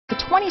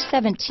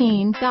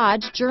2017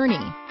 Dodge Journey.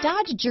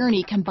 Dodge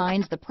Journey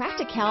combines the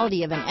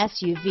practicality of an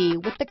SUV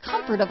with the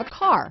comfort of a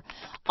car,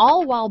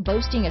 all while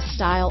boasting a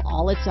style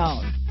all its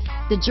own.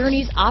 The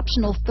Journey's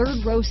optional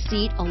third-row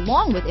seat,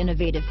 along with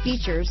innovative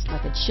features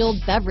like a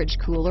chilled beverage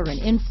cooler and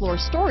in-floor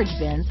storage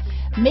bins,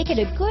 make it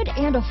a good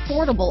and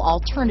affordable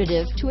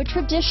alternative to a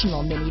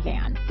traditional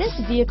minivan. This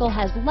vehicle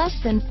has less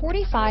than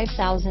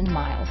 45,000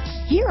 miles.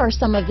 Here are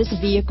some of this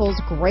vehicle's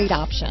great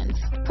options: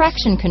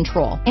 traction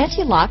control,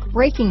 anti-lock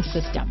braking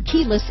system,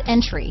 keyless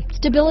entry,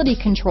 stability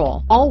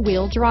control,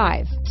 all-wheel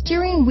drive,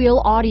 steering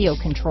wheel audio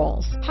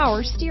controls,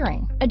 power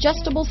steering,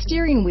 adjustable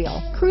steering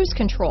wheel, cruise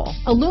control,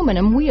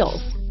 aluminum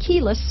wheels,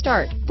 keyless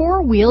start,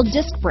 four-wheel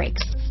disc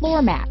brakes,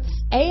 floor mats,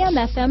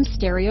 AM/FM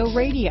stereo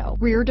radio,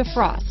 rear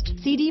defrost,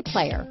 CD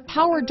player,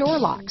 power door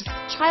locks,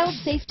 child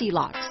safety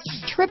locks,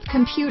 trip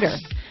computer.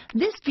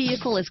 This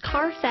vehicle is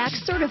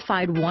Carfax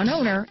certified one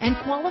owner and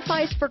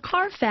qualifies for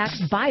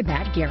Carfax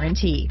buyback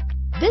guarantee.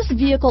 This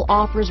vehicle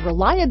offers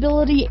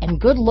reliability and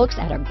good looks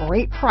at a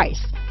great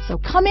price. So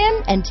come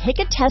in and take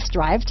a test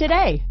drive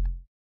today.